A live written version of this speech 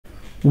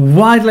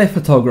Wildlife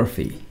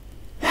photography.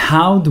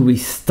 How do we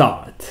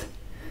start?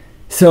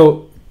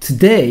 So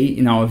today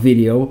in our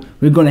video,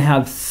 we're going to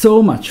have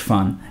so much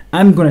fun.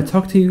 I'm going to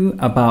talk to you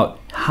about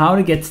how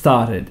to get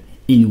started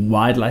in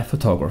wildlife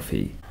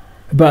photography.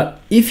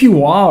 But if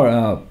you are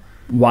a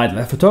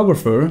wildlife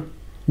photographer,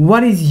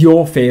 what is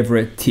your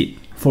favorite tip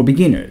for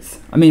beginners?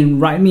 I mean,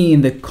 write me in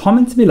the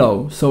comments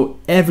below so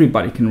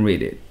everybody can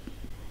read it.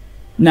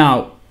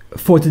 Now,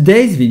 for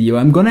today's video,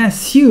 I'm gonna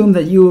assume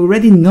that you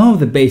already know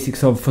the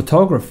basics of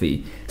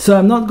photography, so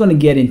I'm not gonna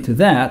get into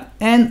that,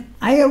 and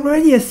I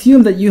already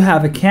assume that you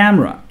have a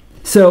camera.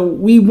 So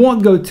we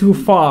won't go too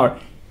far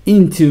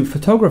into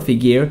photography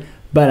gear,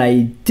 but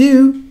I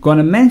do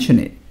gonna mention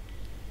it.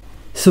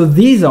 So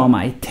these are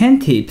my 10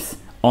 tips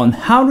on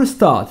how to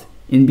start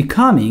in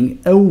becoming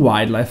a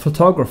wildlife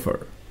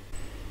photographer.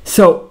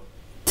 So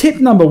tip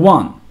number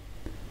 1.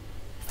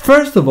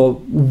 First of all,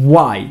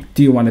 why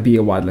do you want to be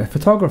a wildlife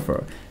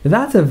photographer?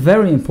 That's a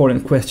very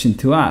important question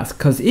to ask,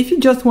 because if you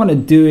just want to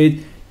do it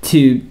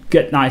to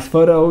get nice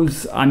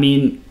photos, I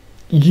mean,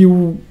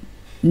 you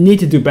need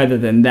to do better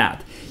than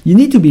that. You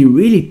need to be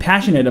really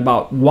passionate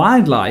about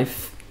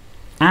wildlife,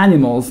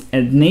 animals,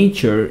 and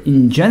nature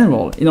in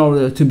general in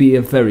order to be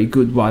a very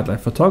good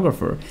wildlife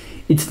photographer.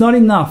 It's not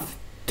enough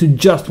to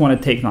just want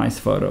to take nice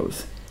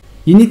photos.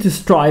 You need to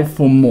strive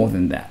for more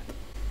than that.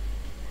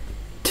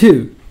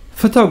 2.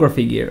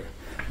 Photography gear.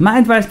 My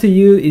advice to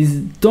you is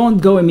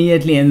don't go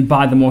immediately and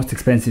buy the most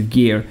expensive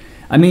gear.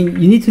 I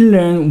mean, you need to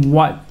learn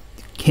what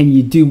can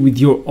you do with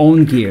your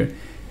own gear.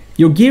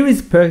 Your gear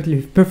is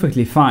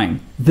perfectly fine.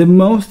 The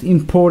most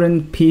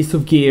important piece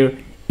of gear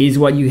is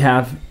what you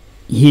have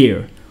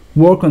here.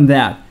 Work on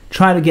that.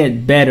 Try to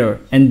get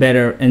better and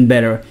better and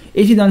better.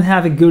 If you don't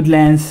have a good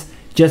lens,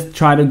 just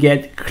try to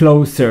get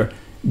closer,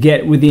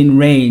 get within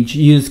range,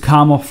 use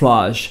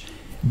camouflage.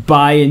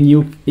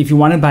 If you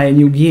want to buy a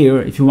new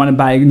gear, if you want to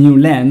buy a new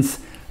lens,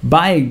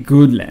 buy a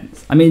good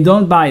lens. I mean,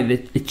 don't buy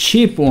a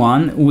cheap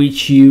one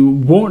which you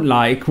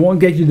won't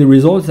get you the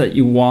results that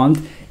you want,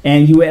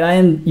 and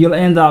you'll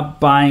end up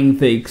buying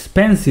the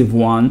expensive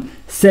one,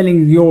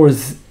 selling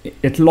yours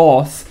at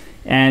loss,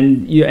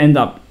 and you end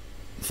up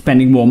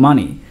spending more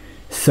money.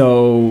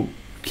 So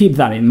keep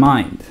that in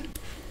mind.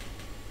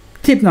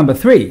 Tip number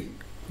 3.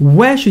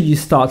 Where should you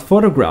start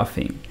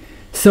photographing?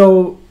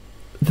 So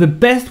the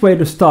best way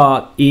to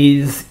start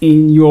is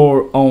in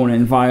your own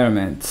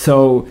environment.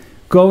 So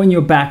go in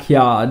your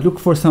backyard, look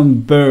for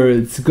some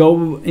birds,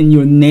 go in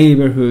your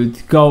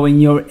neighborhood, go in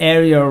your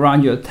area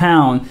around your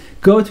town,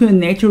 go to a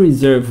nature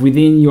reserve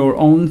within your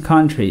own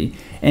country,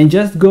 and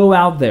just go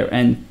out there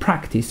and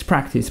practice.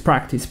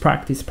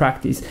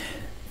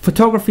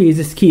 Photography is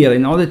a skill.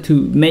 In order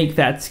to make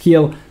that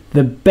skill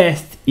the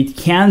best it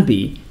can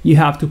be, you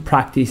have to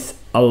practice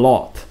a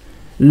lot.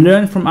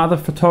 Learn from other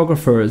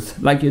photographers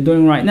like you're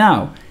doing right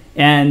now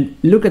and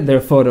look at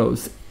their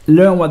photos.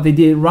 Learn what they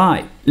did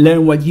right.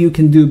 Learn what you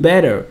can do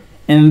better.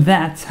 And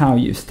that's how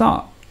you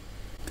start.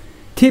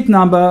 Tip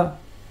number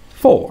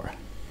 4.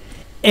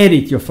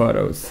 Edit your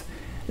photos.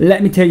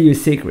 Let me tell you a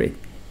secret.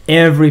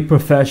 Every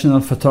professional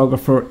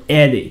photographer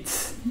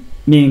edits,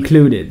 me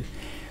included.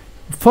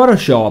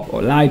 Photoshop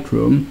or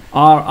Lightroom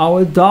are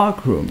our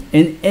darkroom,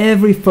 and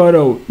every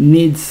photo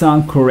needs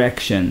some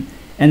correction.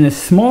 And a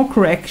small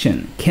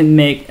correction can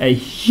make a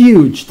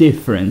huge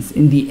difference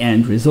in the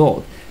end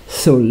result.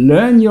 So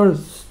learn your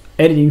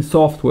editing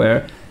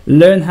software,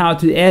 learn how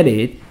to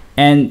edit,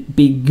 and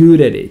be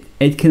good at it.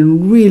 It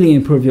can really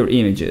improve your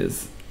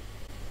images.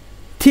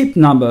 Tip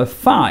number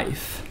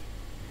 5.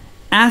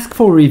 Ask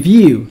for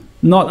review,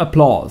 not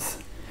applause.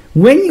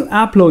 When you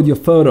upload your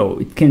photo,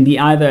 it can be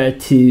either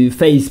to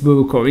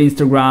Facebook or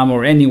Instagram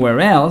or anywhere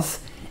else,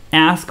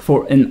 ask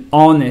for an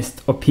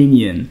honest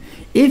opinion.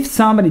 If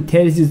somebody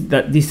tells you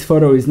that this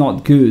photo is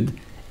not good,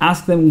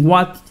 ask them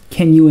what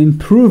can you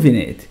improve in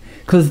it,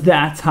 because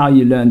that's how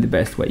you learn the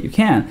best way you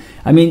can.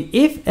 I mean,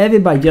 if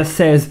everybody just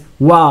says,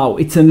 wow,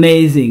 it's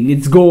amazing,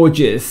 it's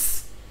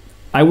gorgeous,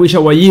 I wish I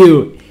were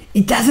you,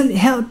 it doesn't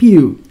help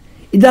you.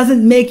 It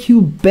doesn't make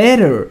you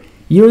better.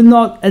 You're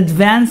not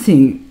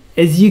advancing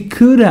as you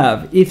could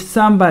have if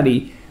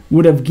somebody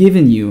would have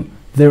given you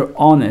their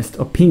honest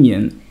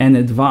opinion and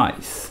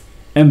advice.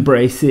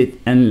 Embrace it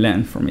and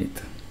learn from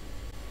it.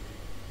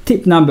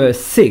 Tip number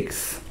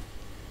 6.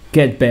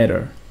 Get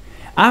better.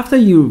 After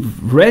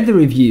you've read the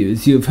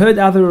reviews, you've heard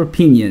other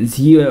opinions,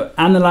 you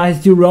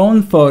analyzed your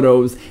own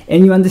photos,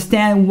 and you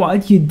understand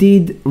what you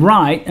did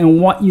right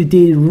and what you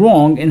did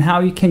wrong and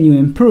how can you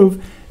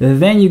improve,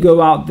 then you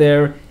go out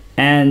there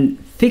and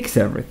fix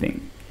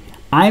everything.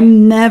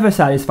 I'm never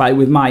satisfied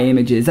with my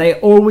images. I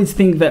always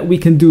think that we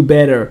can do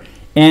better,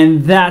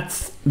 and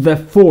that's the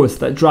force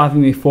that's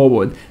driving me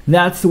forward.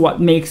 That's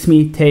what makes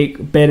me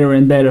take better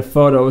and better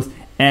photos,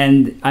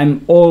 and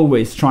I'm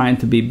always trying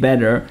to be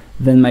better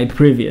than my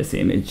previous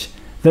image.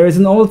 There is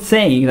an old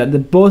saying that the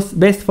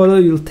best photo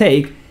you'll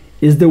take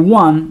is the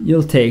one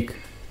you'll take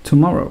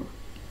tomorrow.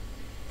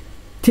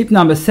 Tip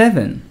number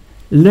 7.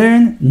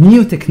 Learn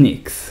new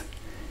techniques.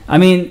 I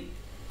mean,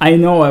 I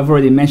know I've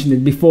already mentioned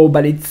it before,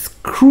 but it's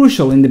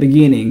crucial in the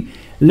beginning.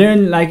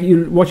 Learn, like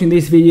you're watching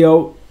this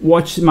video,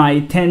 watch my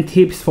 10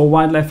 tips for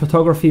wildlife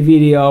photography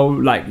video,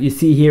 like you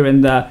see here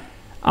in the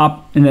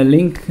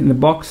link in the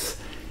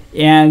box,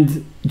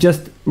 and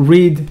just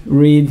read,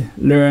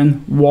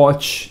 learn,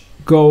 watch,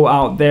 go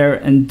out there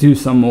and do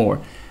some more.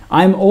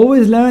 I'm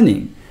always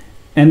learning.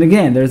 And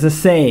again, there's a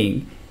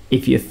saying,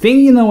 if you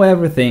think you know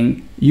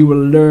everything, you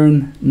will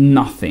learn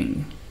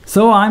nothing.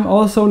 So I'm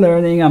also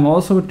learning, I'm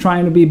also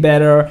trying to be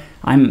better,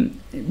 I'm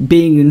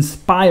being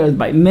inspired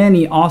by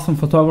many awesome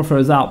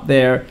photographers out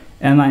there,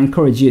 and I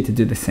encourage you to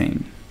do the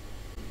same.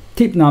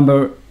 Tip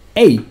number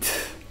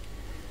 8,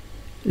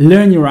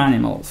 learn your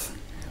animals.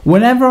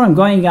 Whenever I'm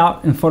going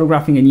out and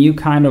photographing a new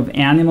kind of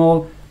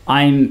animal,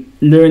 I'm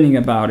learning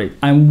about it.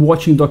 I'm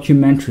watching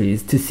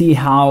documentaries to see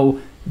how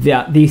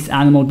this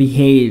animal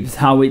behaves,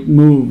 how it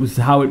moves,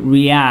 how it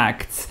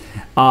reacts.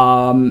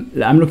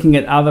 I'm looking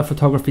at other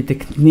photography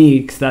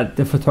techniques that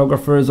the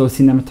photographers or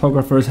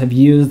cinematographers have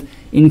used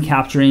in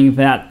capturing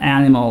that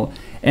animal,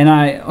 and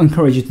I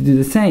encourage you to do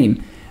the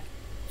same.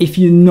 If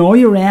you know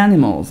your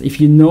animals,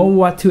 if you know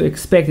what to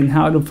expect and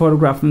how to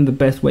photograph them the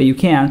best way you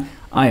can,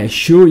 I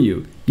assure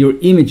you, your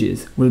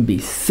images will be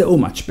so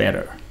much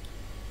better.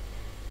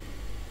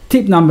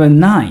 Tip number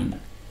 9,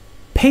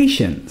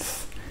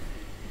 patience.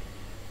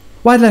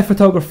 Wildlife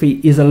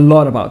photography is a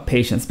lot about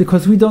patience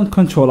because we don't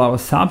control our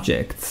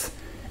subjects,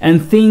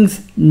 and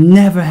things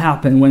never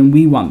happen when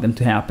we want them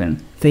to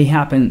happen. They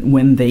happen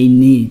when they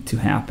need to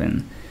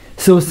happen.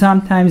 So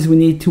sometimes we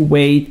need to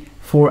wait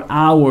for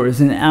hours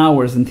and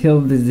hours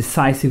until the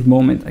decisive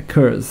moment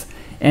occurs.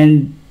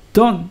 And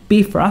don't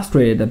be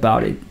frustrated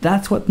about it.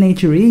 That's what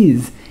nature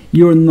is.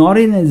 You're not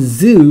in a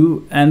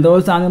zoo and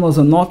those animals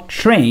are not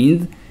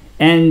trained,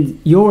 and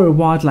you're a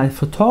wildlife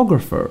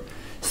photographer.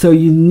 So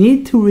you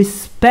need to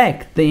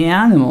respect the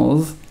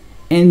animals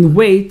and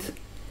wait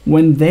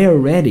when they're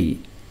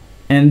ready.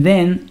 And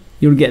then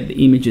you'll get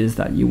the images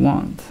that you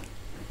want.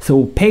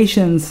 So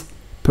patience,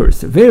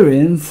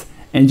 perseverance,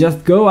 and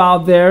just go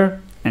out there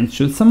and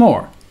shoot some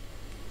more.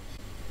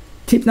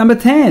 Tip number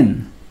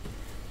 10,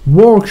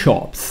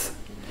 workshops.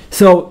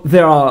 So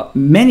there are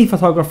many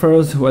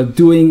photographers who are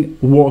doing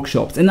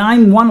workshops, and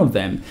I'm one of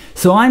them.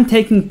 So I'm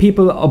taking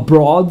people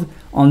abroad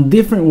on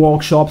different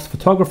workshops,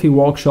 photography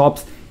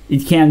workshops.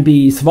 It can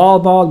be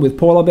Svalbard with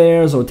polar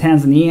bears, or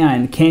Tanzania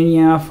and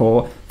Kenya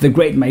for the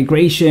Great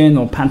Migration,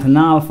 or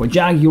Pantanal for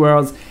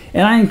jaguars.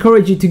 And I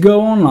encourage you to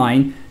go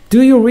online,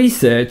 do your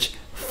research,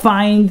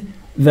 find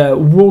the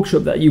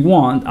workshop that you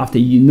want after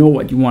you know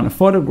what you want to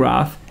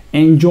photograph,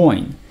 and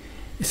join.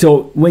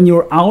 So when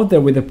you're out there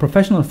with a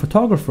professional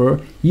photographer,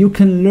 you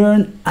can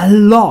learn a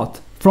lot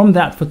from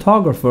that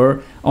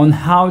photographer on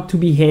how to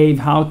behave,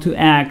 how to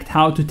act,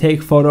 how to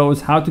take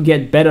photos, how to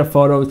get better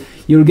photos.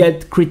 You'll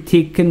get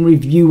critique and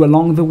review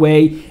along the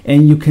way,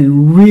 and you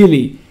can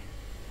really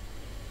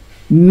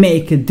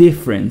make a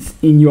difference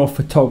in your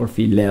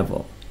photography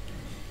level.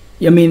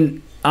 I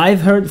mean,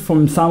 I've heard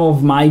from some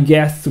of my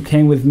guests who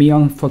came with me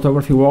on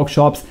photography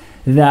workshops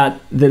that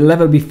the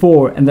level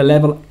before and the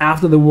level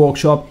after the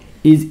workshop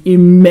is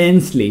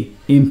immensely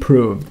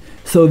improved.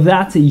 So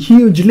that's a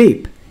huge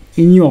leap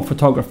in your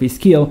photography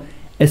skill,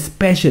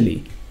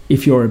 especially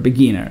if you're a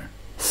beginner.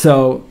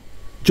 So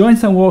join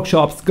some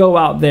workshops, go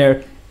out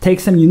there, take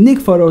some unique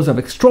photos of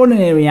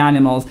extraordinary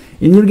animals,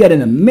 and you'll get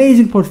an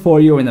amazing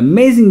portfolio, an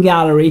amazing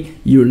gallery.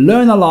 You'll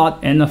learn a lot,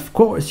 and of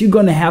course you're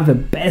gonna have the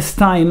best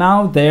time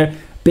out there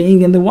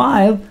being in the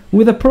wild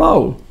with a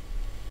pro.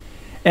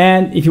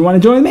 And if you want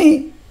to join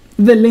me,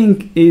 the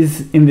link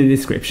is in the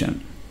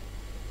description.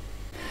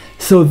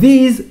 So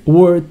these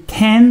were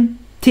 10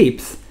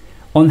 tips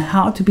on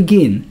how to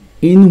begin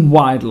in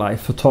wildlife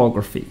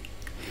photography.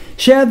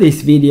 Share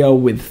this video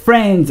with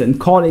friends and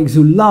colleagues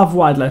who love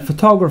wildlife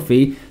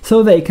photography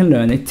so they can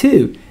learn it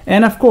too.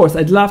 And of course,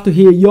 I'd love to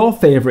hear your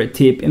favorite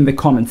tip in the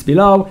comments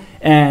below.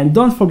 And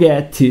don't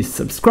forget to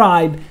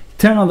subscribe,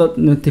 turn on the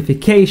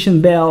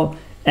notification bell,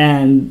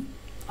 and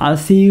I'll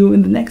see you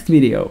in the next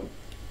video.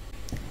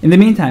 In the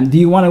meantime, do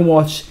you want to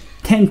watch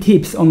 10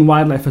 tips on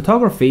wildlife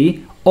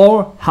photography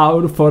or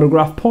how to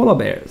photograph polar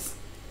bears?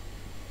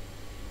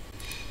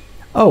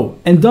 Oh,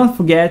 and don't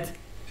forget,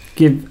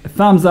 give a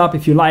thumbs up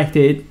if you liked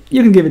it.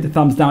 You can give it a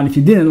thumbs down if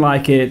you didn't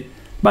like it,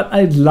 but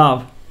I'd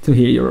love to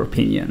hear your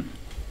opinion.